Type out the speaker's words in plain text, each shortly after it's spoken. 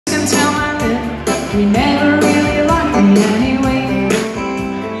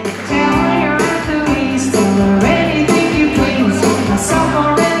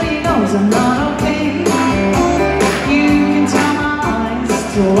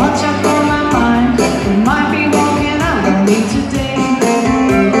watch out for my mind. We might be walking out on me today.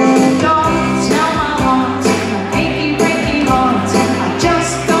 Don't tell my heart, my achy, breaky heart. I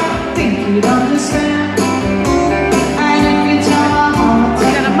just don't think you'd understand. And if you tell my heart,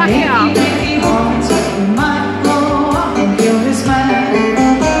 my achy, breaky heart, we might blow up and kill this man.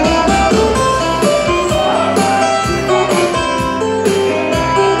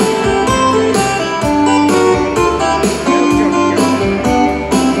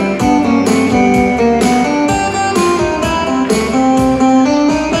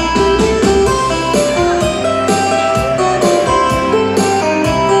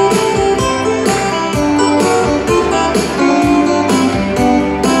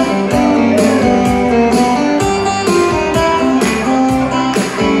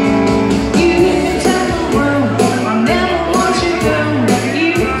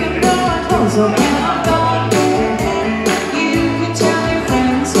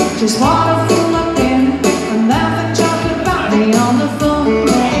 Just wanna fool up in and laugh and joke about me on the phone.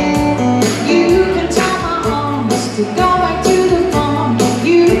 You can tell my arms to go back to the farm.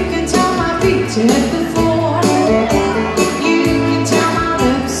 You can tell my feet to hit the floor. You can tell my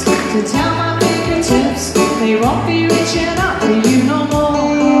lips to tell my fingertips they won't be reaching out for you no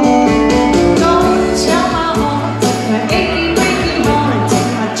more. Don't tell my heart, my achy, breaky heart.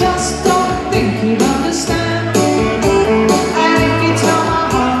 I just don't think you'd understand.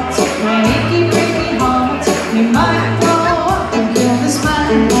 You might blow up and kill this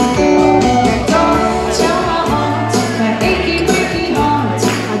man. Don't tell my heart, my achy, breaky heart.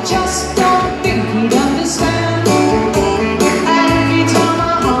 I just don't think he'd understand. And if you tell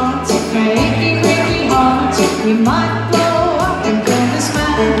my heart, my achy, breaky heart, you might blow up and kill this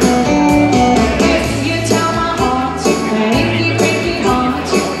man. If you tell my heart, my achy, breaky heart,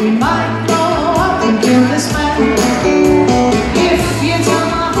 you might blow up and kill this man. If you tell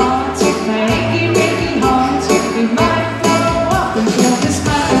my heart, my achy, breaky heart, you might blow up and kill this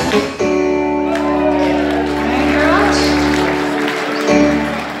man. Thank you very much.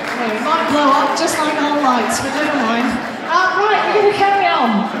 Well, it might blow up just like our lights, but never mind. Right, we're going to carry on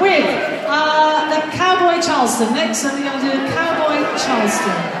with the Cowboy Charleston. Next, we're going to do Cowboy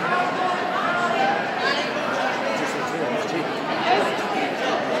Charleston.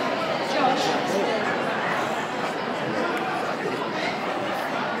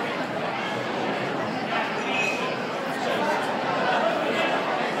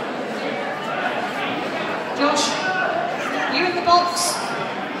 Josh, you in the box?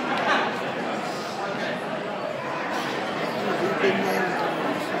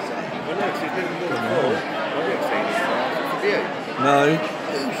 No. I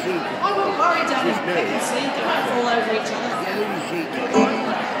wouldn't worry, Danny. See, they won't fall over each other.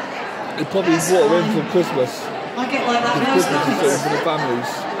 He probably bought them for Christmas. I get like that now. Christmas is for the families.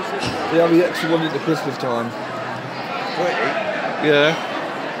 They have the extra one at the Christmas time. Yeah.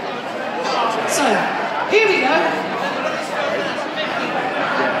 So, here we go.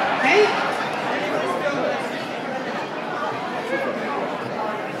 Okay.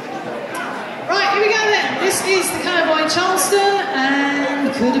 Right, here we go then. This is the Cowboy Charleston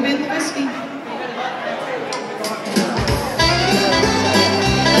and could have been the whiskey.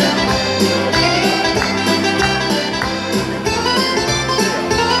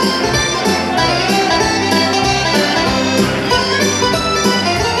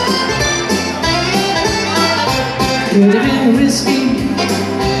 Could have been the whiskey,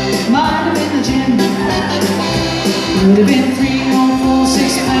 might have been the gin. Could have been 3 or 4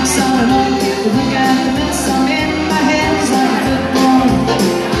 6-packs, I don't know. But look at the mess I'm in, my head is like a football.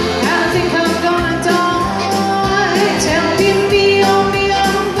 And I think I'm gonna die. Tell me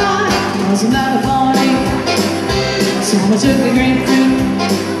I'm fine. Wasn't that a party? Someone took the grapefruit,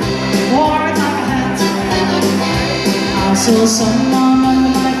 wore it like a hat. I saw someone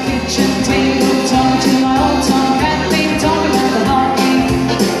under my kitchen table talking to my old talk. Talking about the hockey,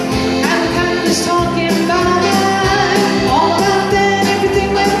 and the candles talking about it. All about then, everything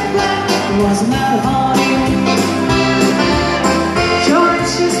went black. Wasn't that a party? Sure,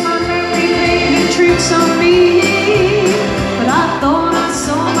 it's just my memory playing tricks on me. But I thought I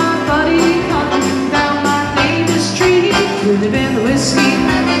saw my buddy coming down my neighbor's tree. Could have been the whiskey,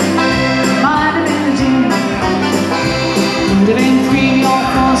 might have been the gin. Could have been 3 or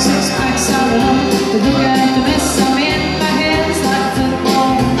 4 6-packs out of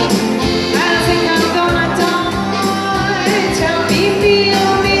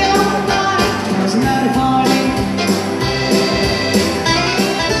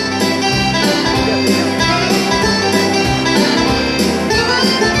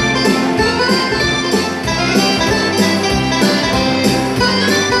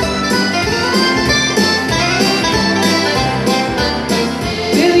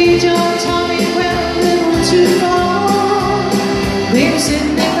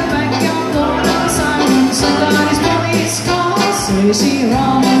you see her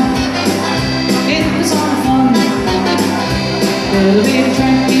on. It was on fun. Little baby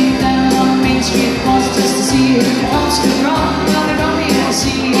train came down on Main Street was just to see you. Comes to run, well they brought me here to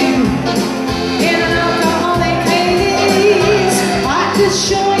see you. In an alcoholic haze, I could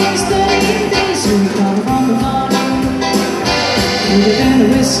show you studying things. So we come from the morning. Could have been the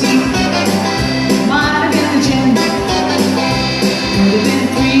whiskey, might have been the gin. Could have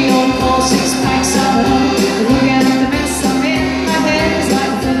been 3 or 4 6-packs of it all. Look at the mess I'm in, my head is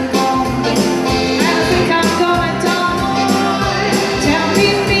like a football. And I think I'm going down. Tell me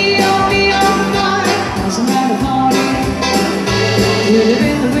or not, wasn't that a party? Could have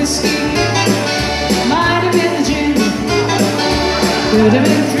been the whiskey, might have been the gin. Could have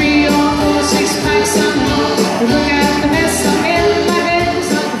been 3 or 4 6-packs of it all. Look at the mess I'm in, my head is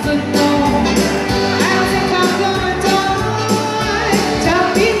like a football. And I think I'm going down. Tell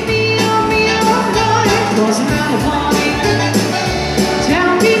me or not, wasn't that a party?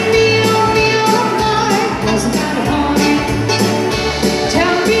 Tell me or not, wasn't that a party?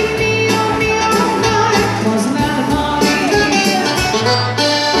 Tell me or not, wasn't that a party?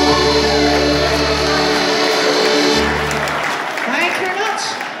 Thank you very much.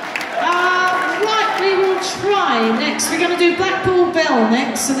 Right, we will try next. We're going to do Blackpool Bell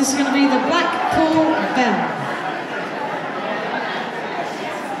next, so this is going to be the Blackpool Bell.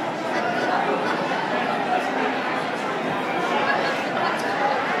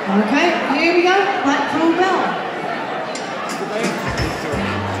 Okay, here we go, Blackpool Bell.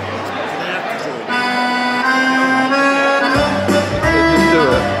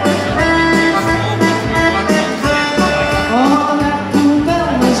 Oh, Blackpool Bell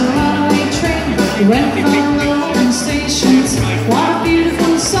was a runaway train. It went from